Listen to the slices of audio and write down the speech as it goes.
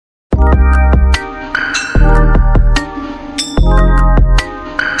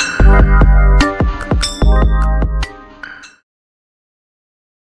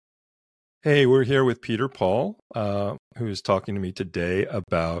Hey, we're here with PeterPaul, who is talking to me today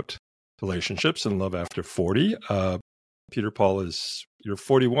about relationships and love after 40. PeterPaul, you're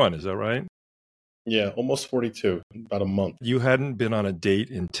 41, is that right? Yeah, almost 42, about a month. You hadn't been on a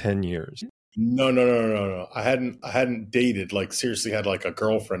date in 10 years. No. I hadn't dated, like seriously had like a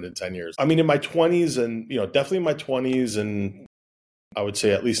girlfriend in 10 years. I mean, in my 20s and, definitely in my 20s and I would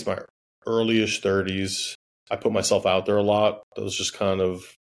say at least my early-ish 30s, I put myself out there a lot. That was just kind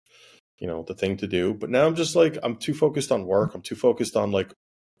of, the thing to do. But now I'm just like, I'm too focused on work. I'm too focused on like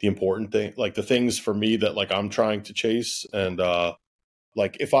the important thing, like the things for me that like I'm trying to chase. And,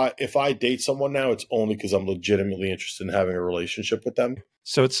 like if I date someone now, it's only because I'm legitimately interested in having a relationship with them.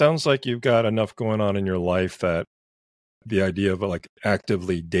 So it sounds like you've got enough going on in your life that the idea of like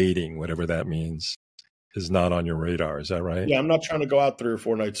actively dating, whatever that means, is not on your radar. Is that right? Yeah, I'm not trying to go out 3 or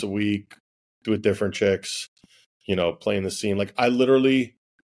 4 nights a week, do with different chicks, playing the scene. Like I literally,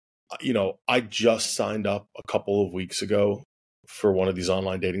 I just signed up a couple of weeks ago for one of these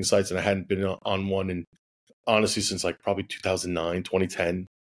online dating sites, and I hadn't been on one in honestly since like probably 2009, 2010.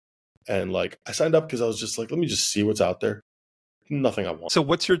 And like I signed up because I was just like, let me just see what's out there. Nothing I want. So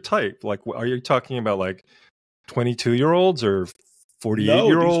what's your type? Like, are you talking about like 22-year-olds or No, these are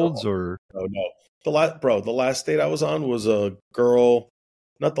 48-year-olds or? no. The last date I was on was a girl,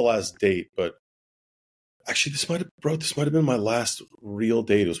 not the last date, but actually this might have been my last real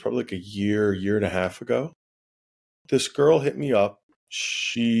date. It was probably like a year and a half ago. This girl hit me up.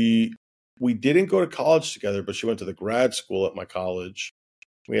 We didn't go to college together, but she went to the grad school at my college.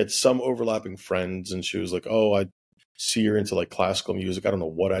 We had some overlapping friends, and she was like, "Oh, I see you're into like classical music." I don't know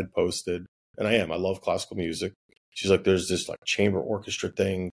what I'd posted, and I am. I love classical music. She's like, "There's this like chamber orchestra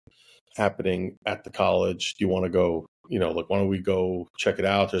thing happening at the college. Do you want to go? Like, why don't we go check it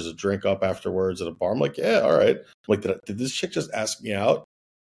out? There's a drink up afterwards at a bar." I'm like, "Yeah, all right." I'm like, did this chick just ask me out?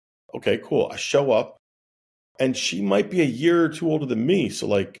 Okay, cool. I show up, and she might be a year or two older than me. So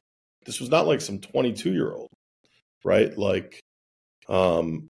like, this was not like some 22-year-old, right? Like,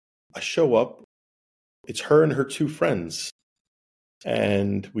 I show up. It's her and her two friends,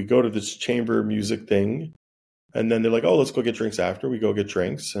 and we go to this chamber music thing. And then they're like, "Oh, let's go get drinks after." We go get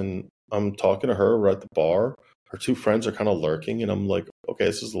drinks, and I'm talking to her. We're at the bar. Her two friends are kind of lurking, and I'm like, "Okay,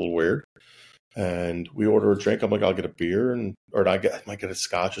 this is a little weird." And we order a drink. I'm like, "I'll get a beer," I might get a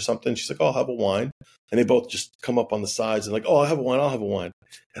scotch or something. She's like, "Oh, I'll have a wine." And they both just come up on the sides and like, "Oh, I'll have a wine. I'll have a wine."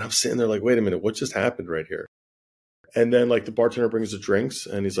 And I'm sitting there like, "Wait a minute, what just happened right here?" And then like the bartender brings the drinks,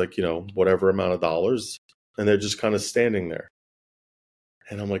 and he's like, whatever amount of dollars, and they're just kind of standing there.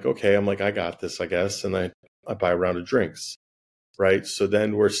 And I'm like, "Okay," I'm like, "I got this, I guess." And I buy a round of drinks. Right. So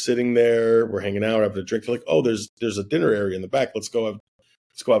then we're sitting there, we're hanging out, having a drink. They're like, "Oh, there's a dinner area in the back. Let's go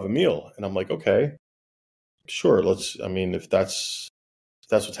have a meal." And I'm like, "Okay, sure. I mean, if that's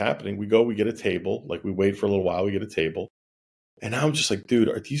what's happening, we get a table. Like we wait for a little while, we get a table. And now I'm just like, dude,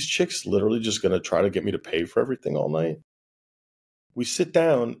 are these chicks literally just gonna try to get me to pay for everything all night? We sit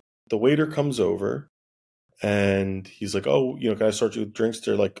down, the waiter comes over and he's like, "Oh, can I start you with drinks?"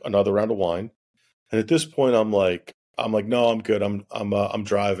 They're like, "Another round of wine." And at this point, I'm like, "No, I'm good. I'm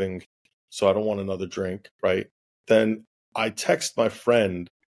driving, so I don't want another drink." Right. Then I text my friend.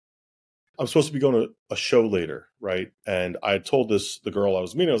 I'm supposed to be going to a show later, right? And I told the girl I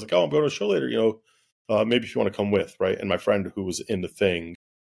was meeting. I was like, "Oh, I'm going to a show later. Maybe if you want to come with," right? And my friend who was in the thing,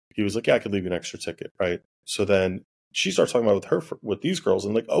 he was like, "Yeah, I could leave you an extra ticket," right? So then she starts talking about with these girls,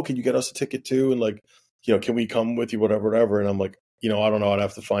 and like, "Oh, can you get us a ticket too?" And like, "Can we come with you?" Whatever. And I'm like, "I don't know. I'd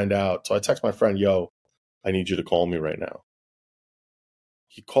have to find out." So I text my friend, "Yo, I need you to call me right now."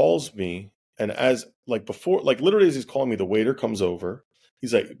 He calls me, and as like before, like literally as he's calling me, the waiter comes over.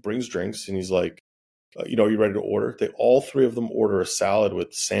 He's like, brings drinks, and he's like, "Are you ready to order?" They all three of them order a salad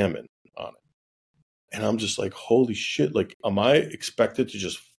with salmon on it, and I'm just like, "Holy shit! Like, am I expected to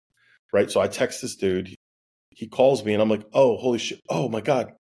just right?" So I text this dude. He calls me, and I'm like, "Oh, holy shit! Oh my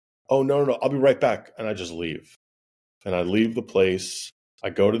god! Oh no! I'll be right back." And I just leave, and I leave the place. I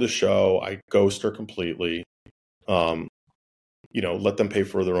go to the show. I ghost her completely. Um, let them pay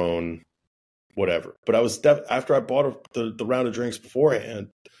for their own whatever. But I was after I bought the round of drinks beforehand,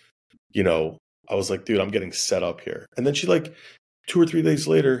 I was like, "Dude, I'm getting set up here." And then she like 2 or 3 days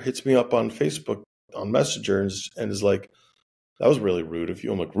later hits me up on Facebook on Messenger and is like, "That was really rude of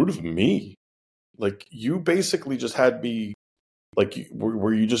you." I'm like, "Rude of me? Like you basically just had me like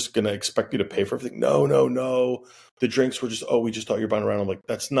were you just gonna expect me to pay for everything?" No. The drinks were just, "Oh, we just thought you were buying around." I'm like,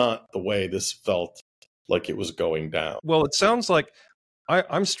 "That's not the way this felt like it was going down." Well, it sounds like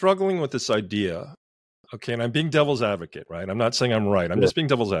I'm struggling with this idea. Okay. And I'm being devil's advocate, right? I'm not saying I'm right. I'm Sure. just being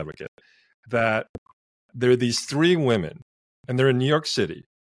devil's advocate that there are these three women and they're in New York City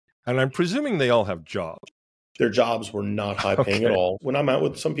And I'm presuming they all have jobs. Their jobs were not high paying at all. When I'm out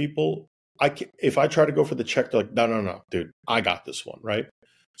with some people, if I try to go for the check, they're like, no, dude, I got this one, right?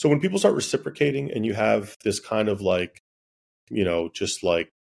 So when people start reciprocating and you have this kind of like, just like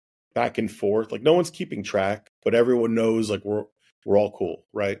back and forth, like no one's keeping track, but everyone knows like we're all cool,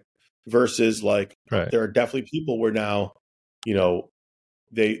 right? Versus like there are definitely people where now,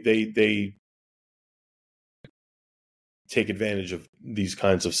 they take advantage of these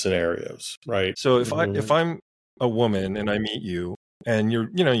kinds of scenarios, right? So if I'm a woman and I meet you and you're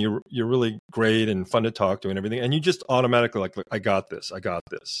really great and fun to talk to and everything, and you just automatically like, I got this.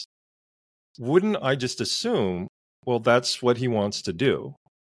 Wouldn't I just assume, well, that's what he wants to do?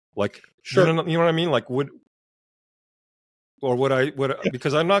 Like, sure. You know what I mean? Like,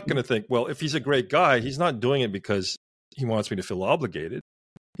 because I'm not going to think, well, if he's a great guy, he's not doing it because he wants me to feel obligated.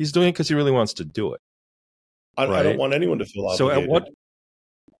 He's doing it because he really wants to do it. I don't want anyone to feel obligated.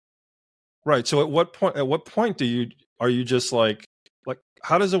 So at what point are you just like,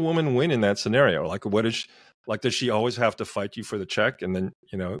 how does a woman win in that scenario? Like, does she always have to fight you for the check and then,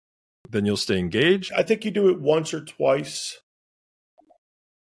 then you'll stay engaged? I think you do it once or twice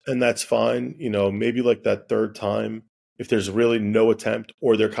and that's fine. Maybe like that third time, if there's really no attempt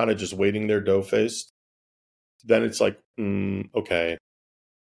or they're kind of just waiting their dough faced, then it's like, okay,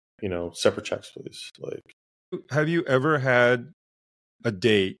 separate checks, please. Like, have you ever had a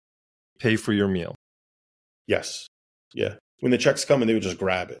date pay for your meal? Yes. Yeah. When the checks come and they would just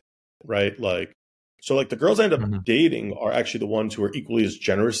grab it, right? Like, so like the girls I end up dating are actually the ones who are equally as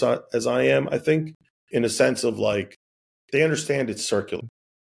generous as I am, I think, in a sense of like, they understand it's circular.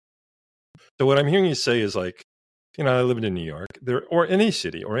 So what I'm hearing you say is like, I lived in New York, or any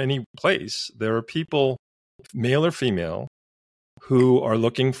city or any place, there are people, male or female, who are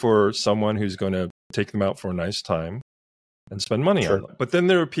looking for someone who's going to take them out for a nice time and spend money on them. But then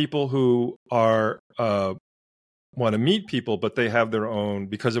there are people who are want to meet people, but they have their own,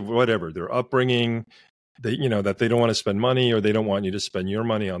 because of whatever, their upbringing, that they don't want to spend money or they don't want you to spend your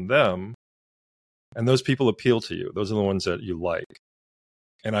money on them. And those people appeal to you. Those are the ones that you like.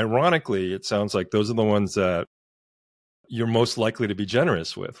 And ironically, it sounds like those are the ones that you're most likely to be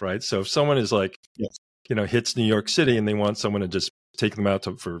generous with, right? So if someone is like, yes, hits New York City and they want someone to just take them out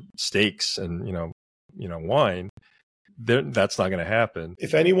for steaks and, wine, that's not going to happen.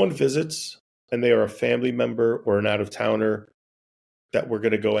 If anyone visits and they are a family member or an out-of-towner that we're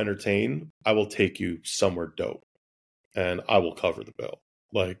going to go entertain, I will take you somewhere dope and I will cover the bill.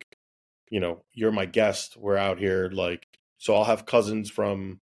 Like, you're my guest. We're out here. Like, so I'll have cousins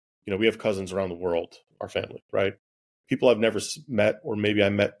from, we have cousins around the world, our family, right? People I've never met, or maybe I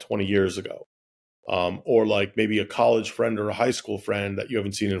met 20 years ago. Or like maybe a college friend or a high school friend that you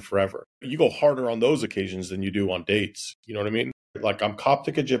haven't seen in forever. You go harder on those occasions than you do on dates. You know what I mean? Like, I'm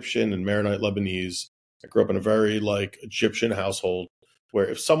Coptic Egyptian and Maronite Lebanese. I grew up in a very like Egyptian household where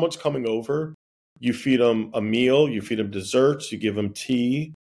if someone's coming over, you feed them a meal, you feed them desserts, you give them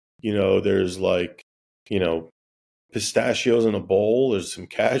tea. There's like, pistachios in a bowl. There's some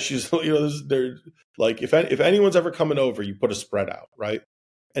cashews. There's like, if anyone's ever coming over, you put a spread out, right?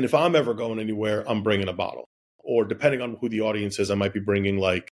 And if I'm ever going anywhere, I'm bringing a bottle. Or depending on who the audience is, I might be bringing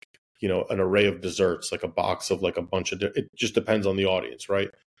like, an array of desserts, like a box of like a bunch of, it just depends on the audience, right?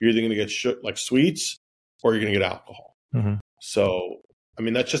 You're either going to get like sweets or you're going to get alcohol. Mm-hmm. So, I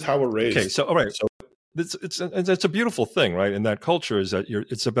mean, that's just how we're raised. Okay, so all right. So it's a beautiful thing, right? In that culture is that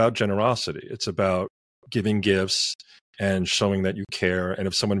it's about generosity. It's about giving gifts and showing that you care. And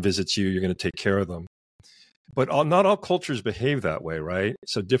if someone visits you, you're going to take care of them. But not all cultures behave that way, right?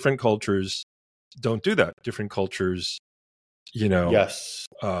 So different cultures don't do that. Different cultures, yes,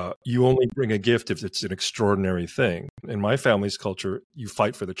 you only bring a gift if it's an extraordinary thing. In my family's culture, you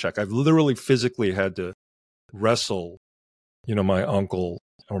fight for the check. I've literally physically had to wrestle, my uncle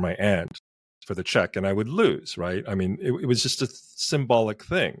or my aunt for the check, and I would lose, right? I mean, it was just a symbolic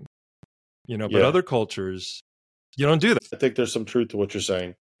thing, but other cultures, you don't do that. I think there's some truth to what you're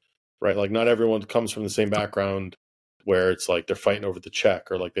saying. Right. Like, not everyone comes from the same background where it's like they're fighting over the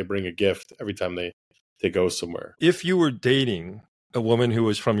check or like they bring a gift every time they go somewhere. If you were dating a woman who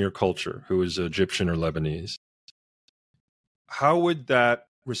was from your culture, who was Egyptian or Lebanese, how would that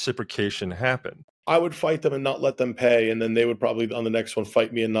reciprocation happen? I would fight them and not let them pay. And then they would probably on the next one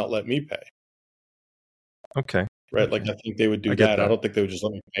fight me and not let me pay. Okay. Right. Like, I think they would do that. I don't think they would just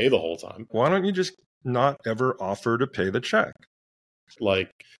let me pay the whole time. Why don't you just not ever offer to pay the check?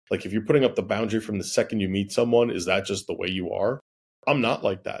 Like if you're putting up the boundary from the second you meet someone, is that just the way you are? I'm not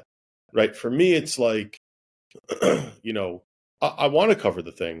like that, right? For me, it's like, I want to cover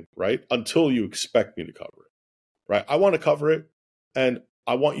the thing, right? Until you expect me to cover it, right? I want to cover it. And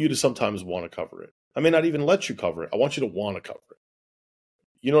I want you to sometimes want to cover it. I may not even let you cover it. I want you to want to cover it.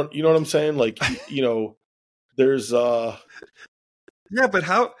 You know what I'm saying? Like, there's Yeah, but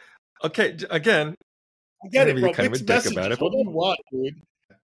how? Okay, again, I get it, maybe you're bro. kind of a Mixed dick about messages. it, What but do you want, dude?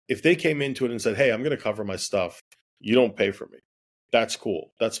 If they came into it and said, "Hey, I'm going to cover my stuff. You don't pay for me." That's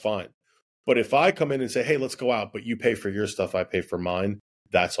cool. That's fine. But if I come in and say, "Hey, let's go out, but you pay for your stuff, I pay for mine,"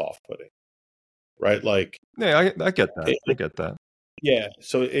 that's off-putting, right? Like, yeah, I get that. I get that. yeah.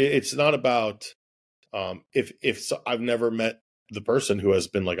 So it's not about if so, I've never met the person who has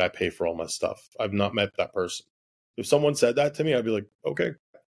been like, "I pay for all my stuff." I've not met that person. If someone said that to me, I'd be like, "Okay."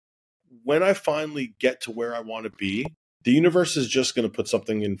 When I finally get to where I want to be, the universe is just going to put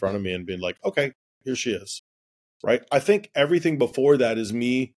something in front of me and be like, "Okay, here she is." Right? I think everything before that is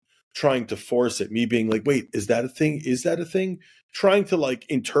me trying to force it, me being like, "Wait, is that a thing? Is that a thing?" Trying to like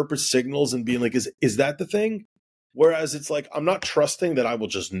interpret signals and being like, "Is that the thing?" Whereas it's like I'm not trusting that I will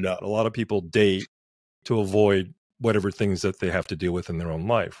just know. A lot of people date to avoid whatever things that they have to deal with in their own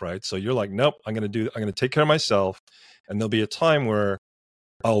life, right? So you're like, nope, I'm going to take care of myself, and there'll be a time where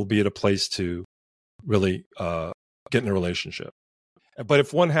I'll be at a place to really get in a relationship. But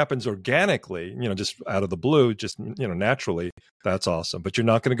if one happens organically, just out of the blue, just naturally, that's awesome. But you're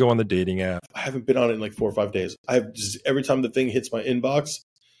not going to go on the dating app. I haven't been on it in like 4 or 5 days. I have just every time the thing hits my inbox,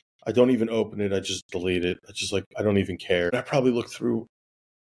 I don't even open it. I just delete it. I don't even care. I probably looked through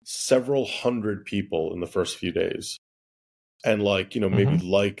several hundred people in the first few days and maybe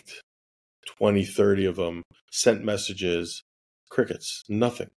liked 20, 30 of them, sent messages, crickets,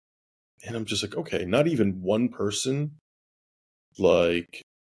 nothing. And I'm just like, okay, not even one person,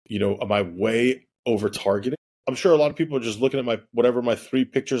 am I way over targeting? I'm sure a lot of people are just looking at whatever my 3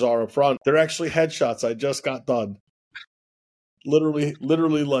 pictures are up front. They're actually headshots I just got done. Literally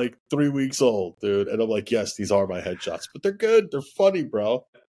like 3 weeks old, dude. And I'm like, yes, these are my headshots, but they're good. They're funny, bro.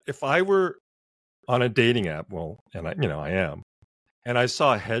 If I were on a dating app, and I am, and I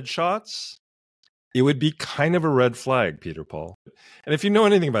saw headshots, it would be kind of a red flag, PeterPaul. And if you know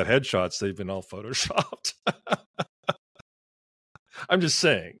anything about headshots, they've been all photoshopped. I'm just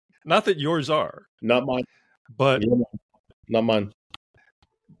saying. Not that yours are. Not mine. But not mine.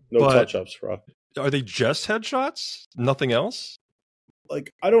 No touch-ups, bro. Are they just headshots? Nothing else?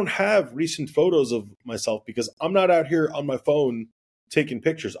 Like, I don't have recent photos of myself because I'm not out here on my phone taking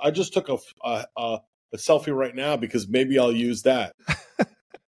pictures. I just took a selfie right now because maybe I'll use that.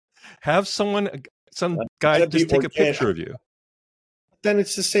 Have some guy just take a picture of you. Then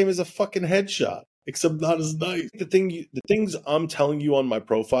it's the same as a fucking headshot, except not as nice. The things I'm telling you on my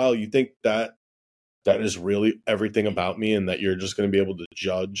profile, you think that is really everything about me, and that you're just going to be able to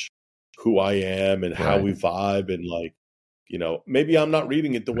judge who I am and how we vibe, and maybe I'm not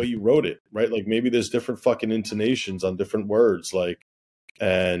reading it the way you wrote it, right? Like maybe there's different fucking intonations on different words,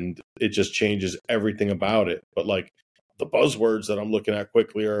 and it just changes everything about it. But like the buzzwords that I'm looking at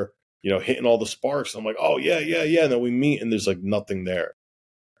quickly are, hitting all the sparks. I'm like, oh yeah. And then we meet and there's like nothing there,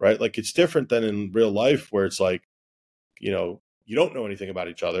 right? Like it's different than in real life where it's like, you don't know anything about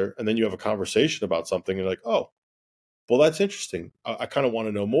each other. And then you have a conversation about something and you're like, oh, well, that's interesting. I kind of want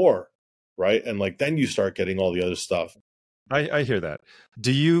to know more. Right. And like, then you start getting all the other stuff. I hear that.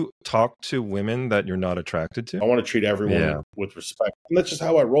 Do you talk to women that you're not attracted to? I want to treat everyone with respect. And that's just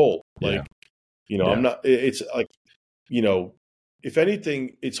how I roll. Like, I'm not, it's like, if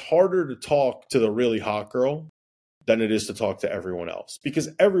anything, it's harder to talk to the really hot girl than it is to talk to everyone else, because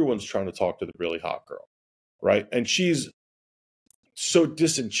everyone's trying to talk to the really hot girl. Right. And she's so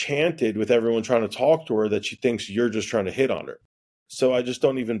disenchanted with everyone trying to talk to her that she thinks you're just trying to hit on her. So I just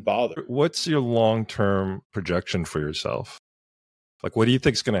don't even bother. What's your long-term projection for yourself? Like, what do you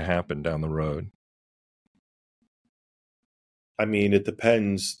think is going to happen down the road? I mean, it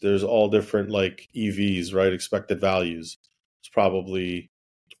depends. There's all different like EVs, right? Expected values. It's probably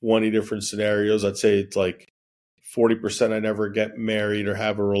 20 different scenarios. I'd say it's like 40% I never get married or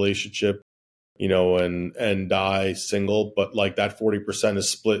have a relationship, and die single. But like that 40% is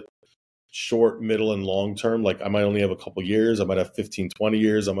split short, middle, and long term. Like I might only have a couple years. I might have 15, 20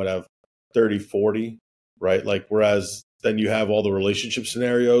 years. I might have 30, 40, right? Like, whereas then you have all the relationship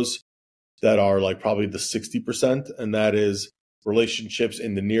scenarios that are like probably the 60%. And that is relationships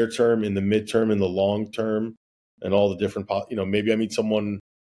in the near term, in the midterm, in the long term, and all the different, maybe I meet someone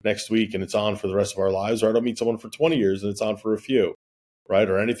next week and it's on for the rest of our lives, or I don't meet someone for 20 years and it's on for a few, right?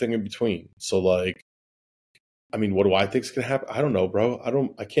 Or anything in between. So like, I mean, what do I think is going to happen? I don't know, bro.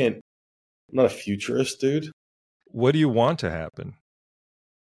 I'm not a futurist, dude. What do you want to happen?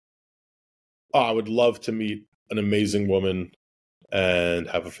 Oh, I would love to meet an amazing woman and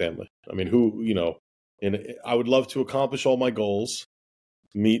have a family. I mean, and I would love to accomplish all my goals.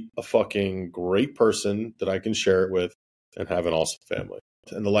 meet a fucking great person that I can share it with, and have an awesome family.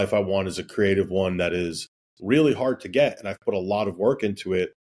 And the life I want is a creative one that is really hard to get. And I've put a lot of work into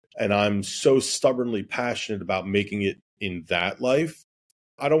it. And I'm so stubbornly passionate about making it in that life.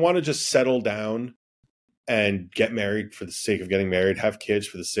 I don't want to just settle down and get married for the sake of getting married, have kids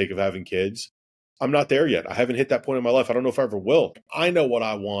for the sake of having kids. I'm not there yet. I haven't hit that point in my life. I don't know if I ever will. I know what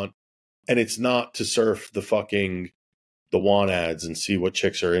I want. And it's not to surf the want ads and see what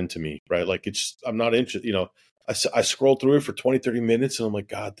chicks are into me, right? Like, I'm not interested, I scroll through it for 20, 30 minutes and I'm like,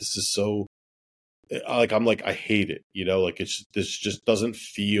 God, this is so, I hate it, like this just doesn't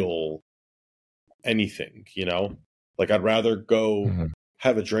feel anything, like I'd rather go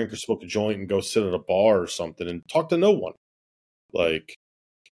have a drink or smoke a joint and go sit at a bar or something and talk to no one. Like,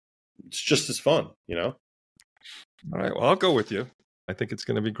 it's just as fun, All right. Well, I'll go with you. I think it's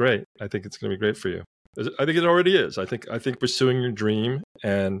going to be great. I think it's going to be great for you. I think it already is. I think pursuing your dream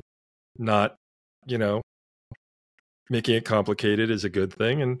and not, making it complicated is a good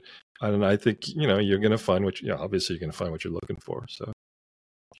thing. And I think, you're going to find obviously you're going to find what you're looking for. So,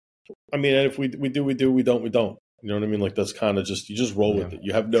 I mean, if we do, we do, we don't, we don't. You know what I mean? Like, that's kind of you just roll with it.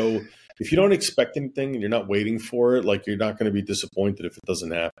 You have if you don't expect anything and you're not waiting for it, like, you're not going to be disappointed if it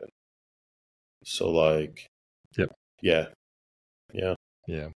doesn't happen. So, like, yep. Yeah.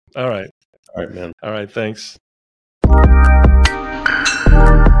 All right, man. All right. Thanks.